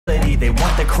stability, they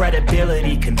want the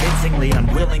credibility, convincingly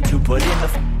unwilling to put in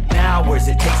the hours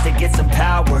it takes to get some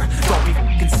power. Don't be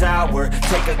f***ing sour,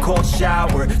 take a cold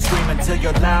shower, scream until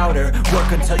you're louder,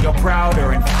 work until you're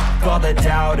prouder, and f*** all the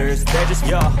doubters, they're just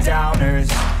your downers.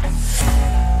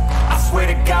 I swear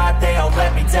to God they all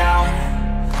let me down.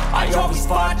 I always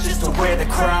fought just to wear the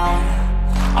crown.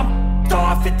 I'm f***ed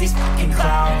off at these f***ing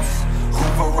clowns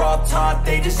who were all taught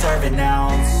they deserve an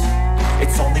ounce.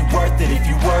 It's only worth it if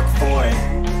you work for it.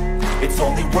 It's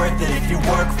only worth it if you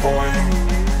work for it.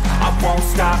 I won't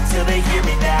stop till they hear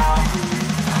me now.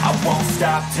 I won't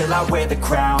stop till I wear the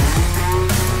crown.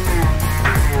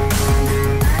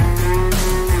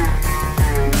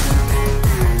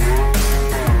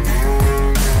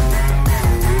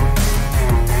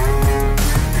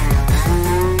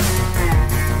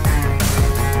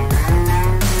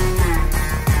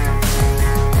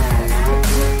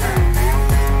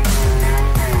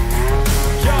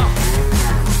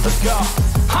 Let's go.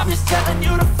 I'm just telling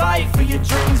you to fight for your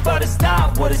dreams, but it's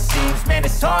not what it seems. Man,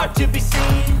 it's hard to be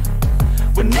seen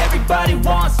when everybody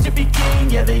wants to be king.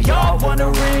 Yeah, they all wanna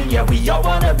ring, yeah, we all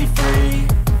wanna be free.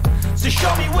 So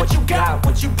show me what you got,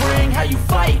 what you bring, how you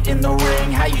fight in the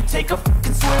ring, how you take a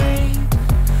fucking swing.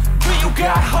 Do you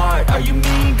got heart, are you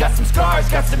mean? Got some scars,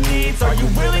 got some needs, are you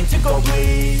willing to go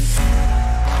bleed?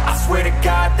 I swear to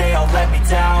God they all let me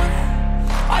down.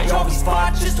 I always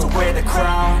fought just to wear the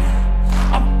crown.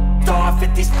 I'm off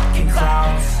at these fucking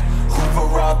clowns who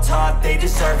were all taught they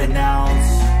deserve an ounce.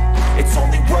 It's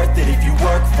only worth it if you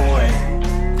work for it.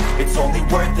 It's only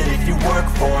worth it if you work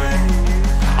for it.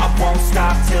 I won't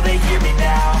stop till they hear me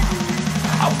now.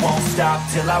 I won't stop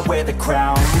till I wear the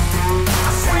crown.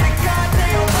 I swear to God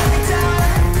they all let me down.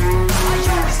 I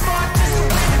always fought just to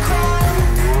wear the crown.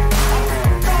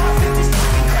 I'm off at these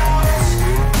fucking clowns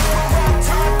who were all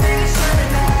taught they deserve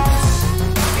an ounce.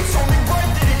 It's only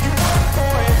worth it if you work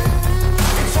for it.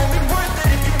 It's only worth it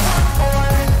if you work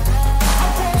for it.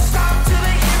 I won't stop till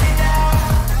they hear me now.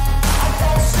 I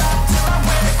won't stop till I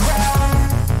wear the crown.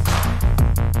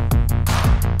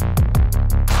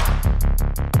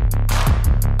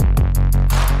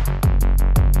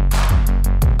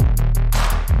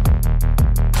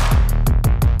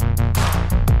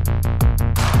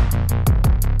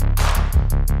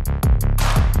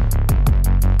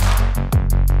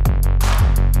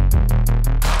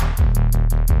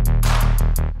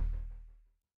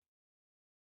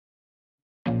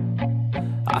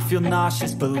 I feel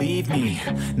nauseous, believe me.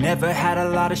 Never had a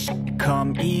lot of shit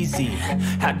come easy.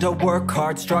 Had to work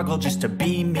hard, struggle just to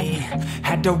be me.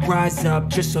 Had to rise up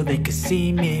just so they could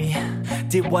see me.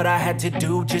 Did what I had to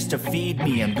do just to feed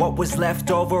me, and what was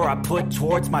left over I put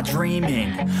towards my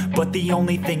dreaming. But the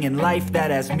only thing in life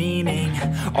that has meaning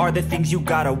are the things you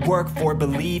gotta work for,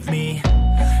 believe me.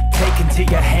 Take into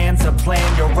your hands a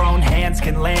plan, your own hands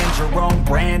can land your own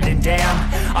brand. And damn,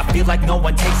 I feel like no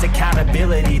one takes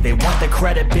accountability. They want the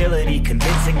credibility,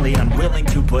 convincingly unwilling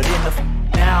to put in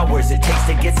the hours it takes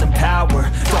to get some power.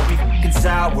 Don't be f***ing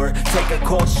sour, take a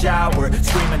cold shower,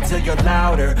 scream until you're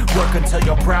louder, work until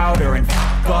you're prouder, and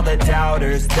f*** all the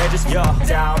doubters, they're just your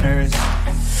downers.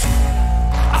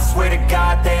 I swear to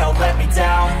God they all let me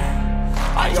down.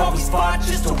 I always fought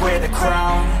just to wear the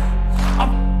crown.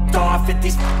 I'm off at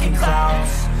these fucking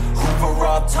clowns who were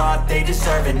all taught they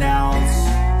deserve an ounce.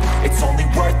 It's only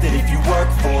worth it if you work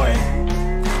for it.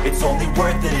 It's only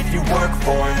worth it if you work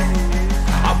for it.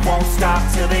 I won't stop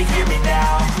till they hear me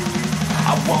now.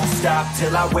 I won't stop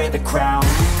till I wear the crown.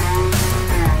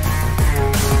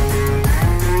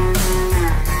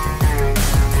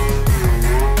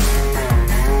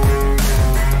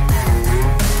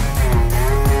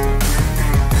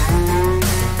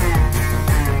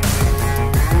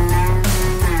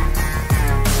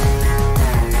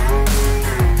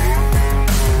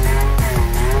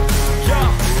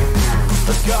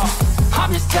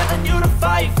 I'm just telling you to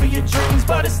fight for your dreams,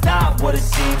 but it's not what it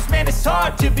seems. Man, it's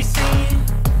hard to be seen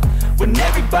when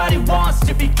everybody wants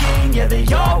to be king. Yeah, they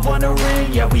all wanna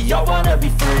ring, yeah, we all wanna be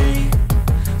free.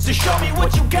 So show me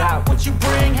what you got, what you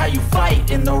bring, how you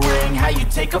fight in the ring, how you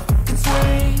take a fucking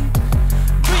swing.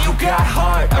 Do you got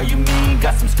heart, are you mean?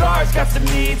 Got some scars, got some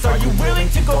needs, are you willing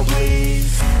to go bleed?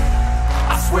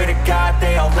 I swear to God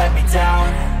they all let me down.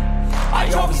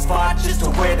 I always fought just to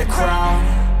wear the crown.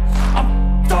 I'm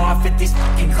off at these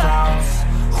fucking clowns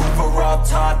who were all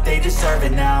taught they deserve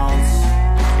an ounce.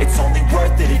 It's only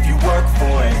worth it if you work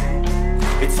for it.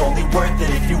 It's only worth it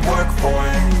if you work for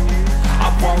it.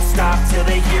 I won't stop till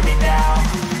they hear me now.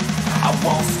 I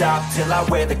won't stop till I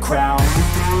wear the crown.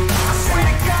 I swear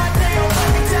to God they all let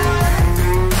me down.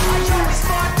 I always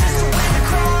fought just to wear the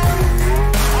crown.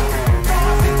 I'm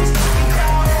off at these fucking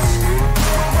clowns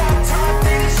who were all taught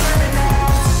they deserve an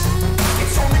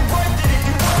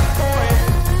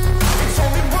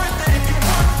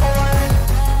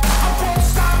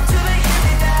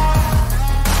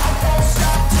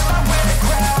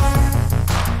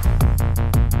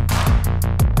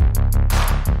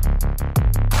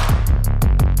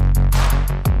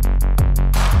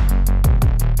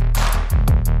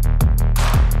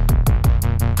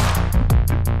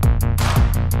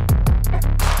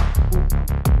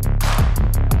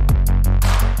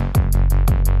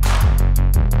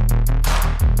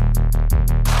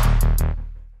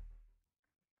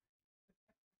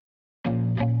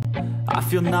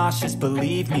feel nauseous,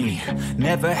 believe me.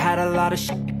 Never had a lot of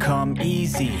shit come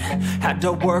easy. Had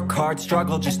to work hard,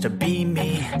 struggle just to be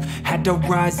me. Had to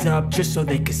rise up just so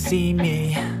they could see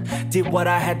me. Did what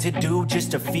I had to do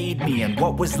just to feed me. And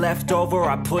what was left over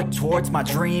I put towards my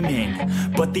dreaming.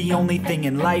 But the only thing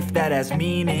in life that has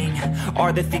meaning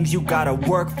are the things you gotta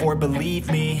work for, believe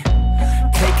me.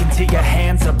 Take into your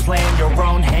hands a plan. Your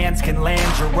own hands can land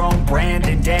your own brand.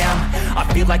 And damn, I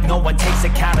feel like no one takes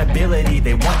accountability.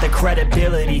 They want the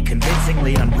credibility,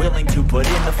 convincingly unwilling to put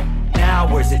in the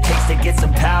hours it takes to get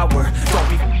some power. Don't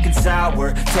be f***ing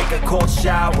sour. Take a cold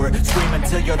shower. Scream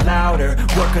until you're louder.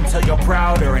 Work until you're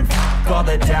prouder. And f*** all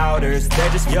the doubters,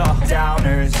 they're just your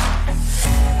downers.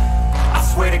 I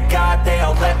swear to God they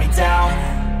all let me down.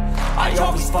 I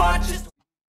always fought just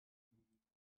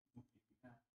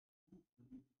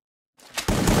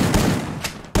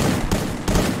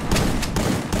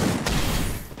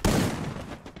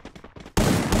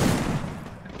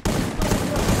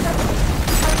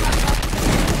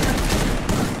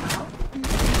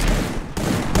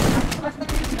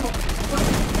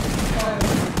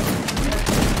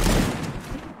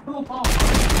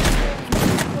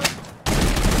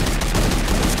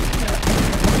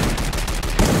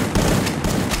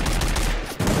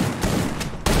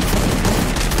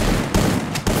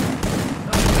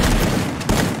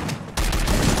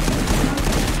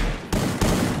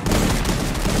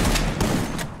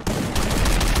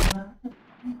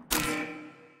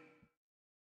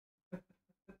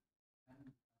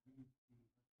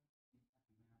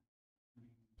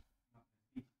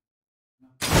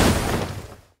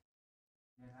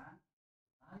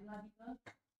lagi ke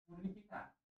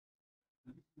Unifikat.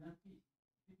 Lebih nanti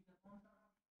kita konser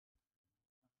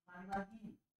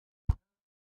lagi.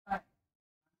 Nanti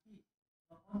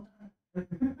konser.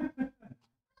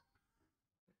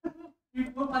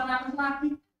 Itu 400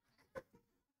 lagi.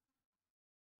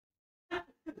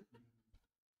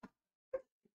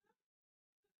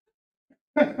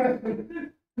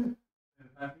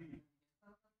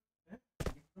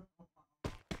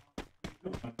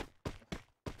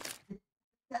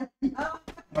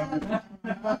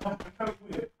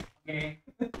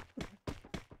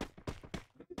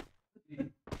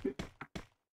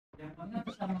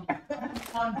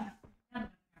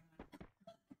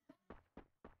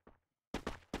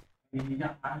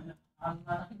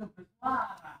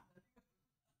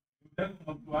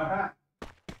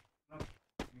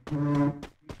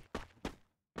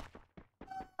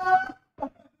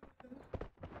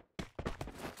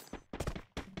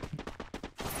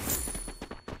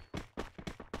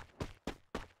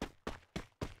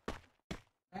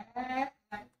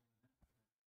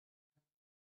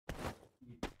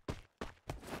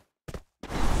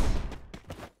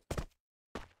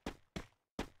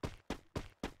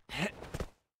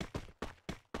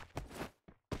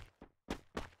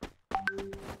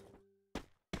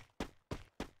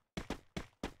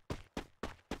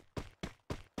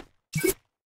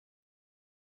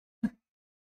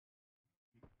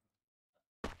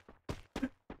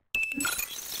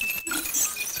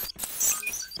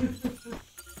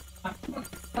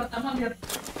 Pertama lihat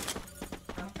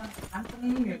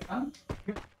anteng ya kan.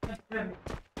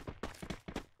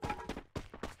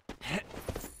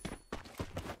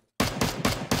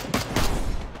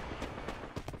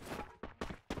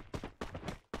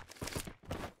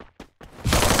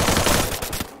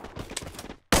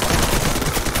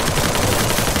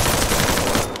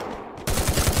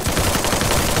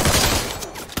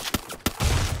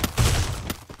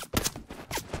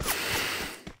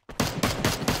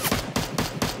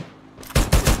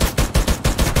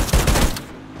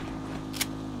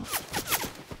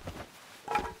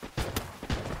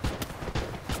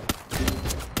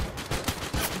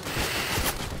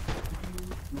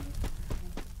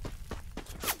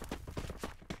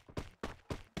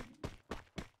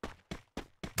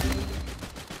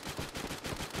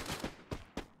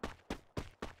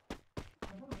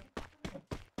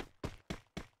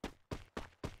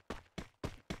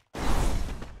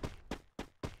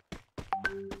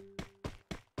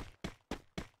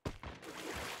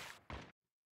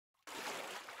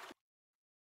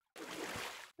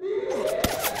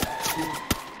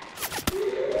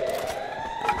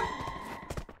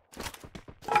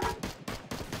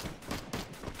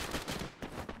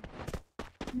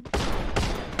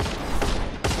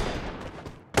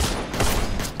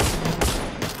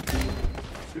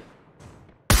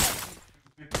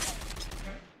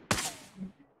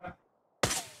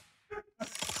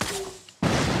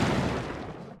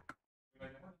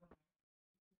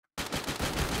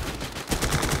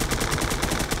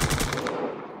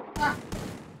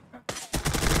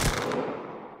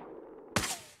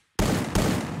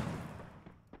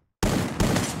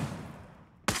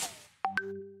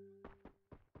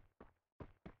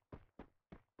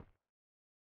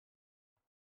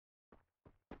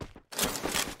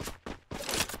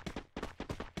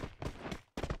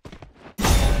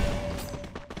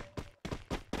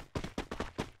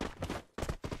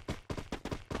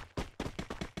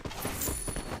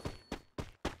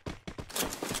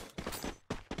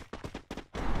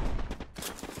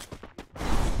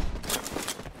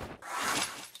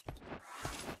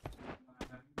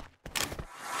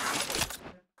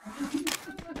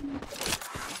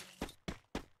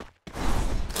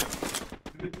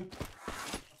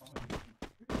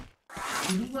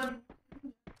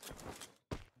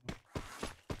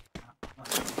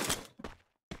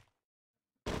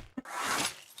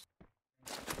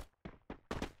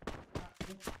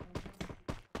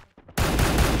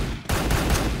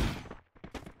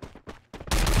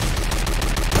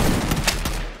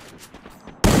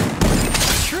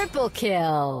 Triple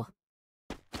kill!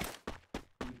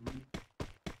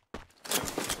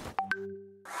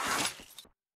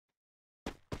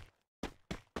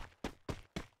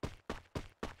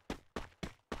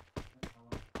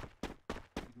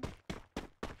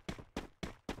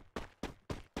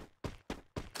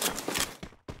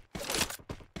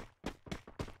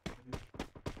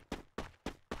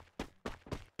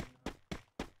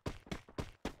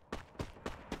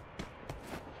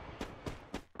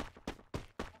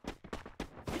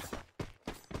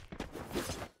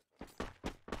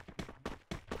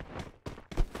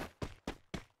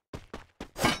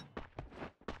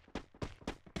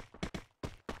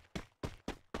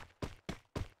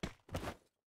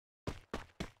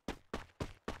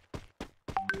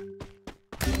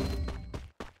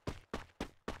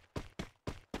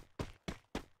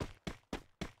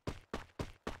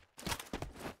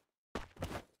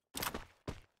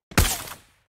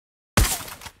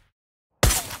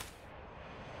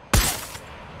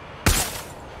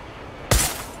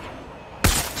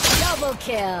 Double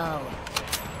kill!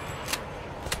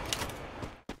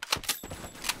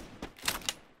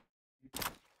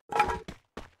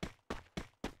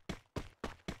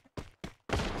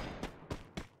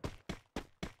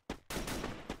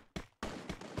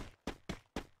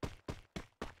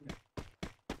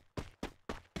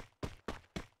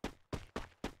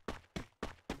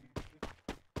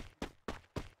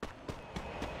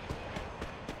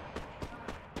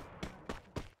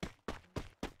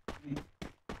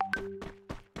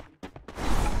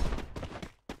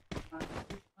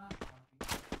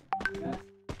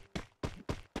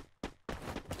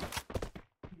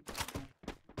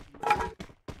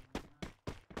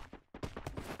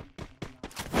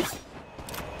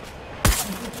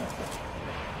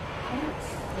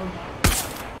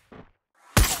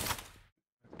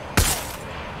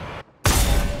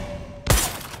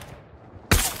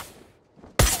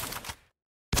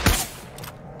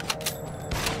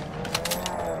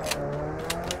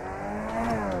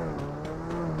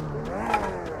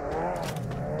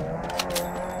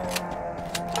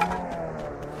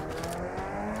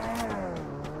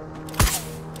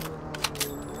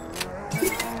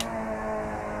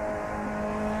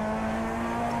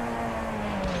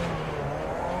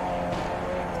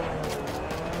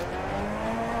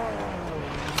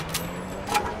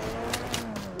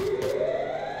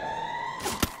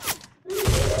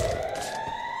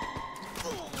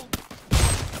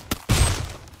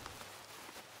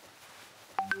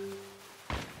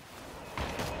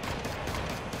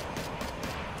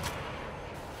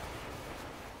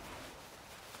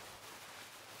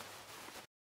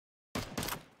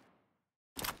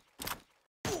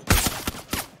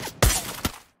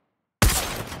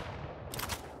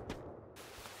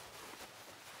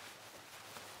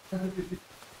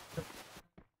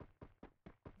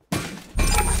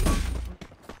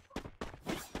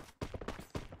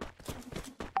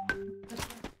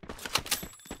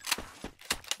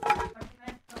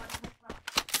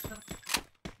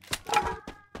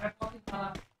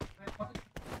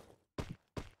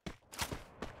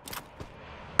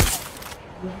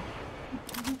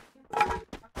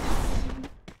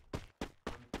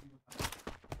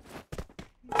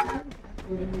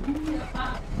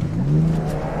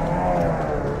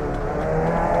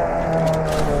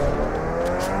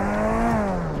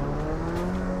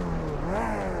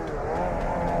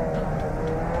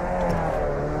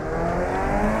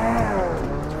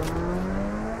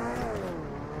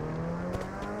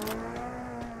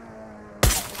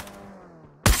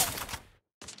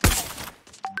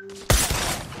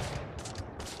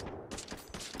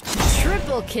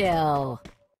 Triple kill!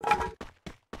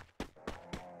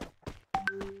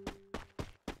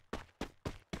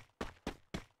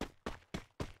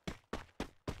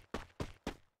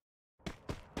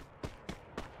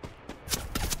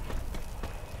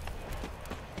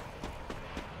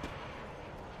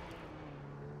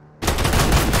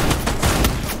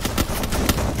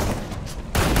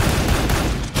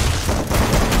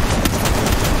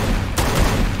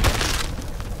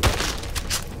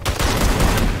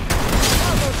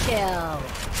 Kill.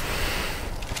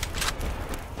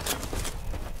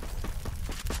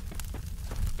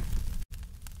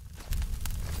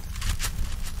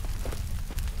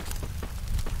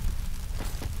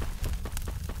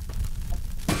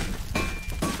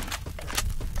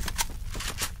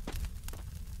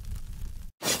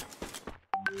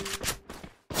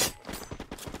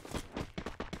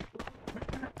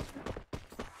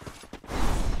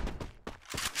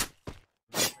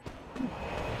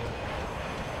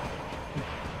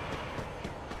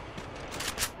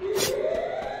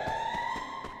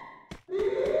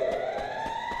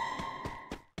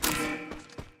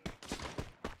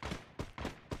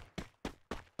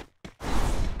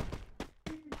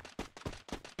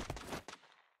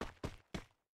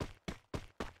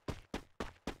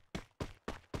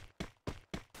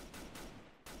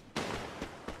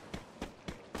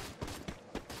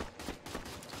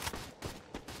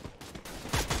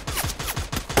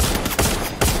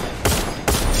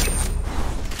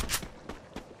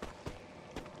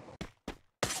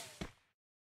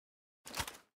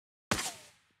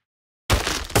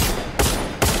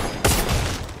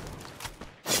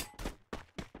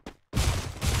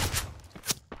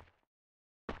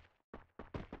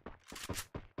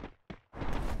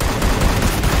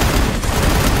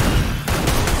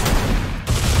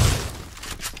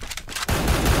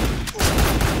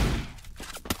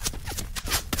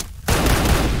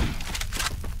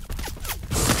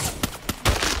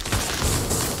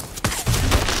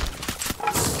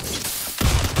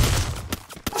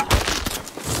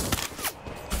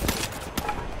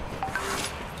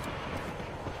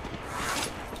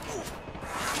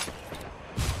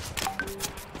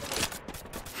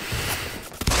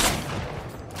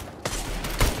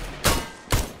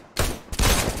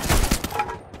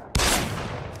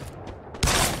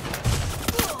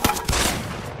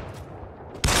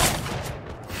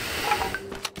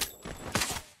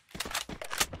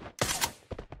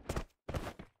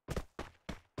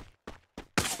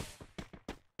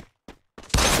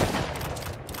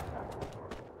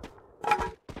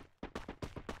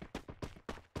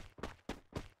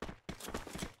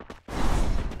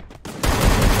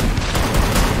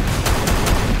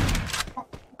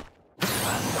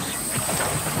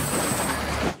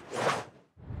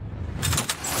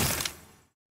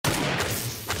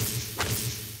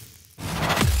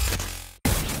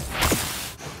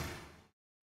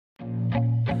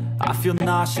 feel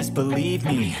nauseous, believe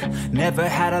me. Never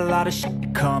had a lot of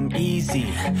shit come easy.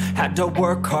 Had to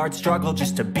work hard, struggle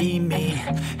just to be me.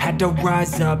 Had to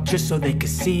rise up just so they could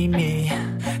see me.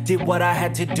 Did what I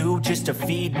had to do just to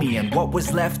feed me, and what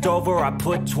was left over I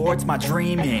put towards my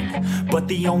dreaming. But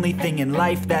the only thing in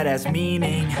life that has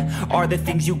meaning are the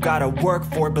things you gotta work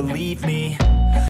for, believe me.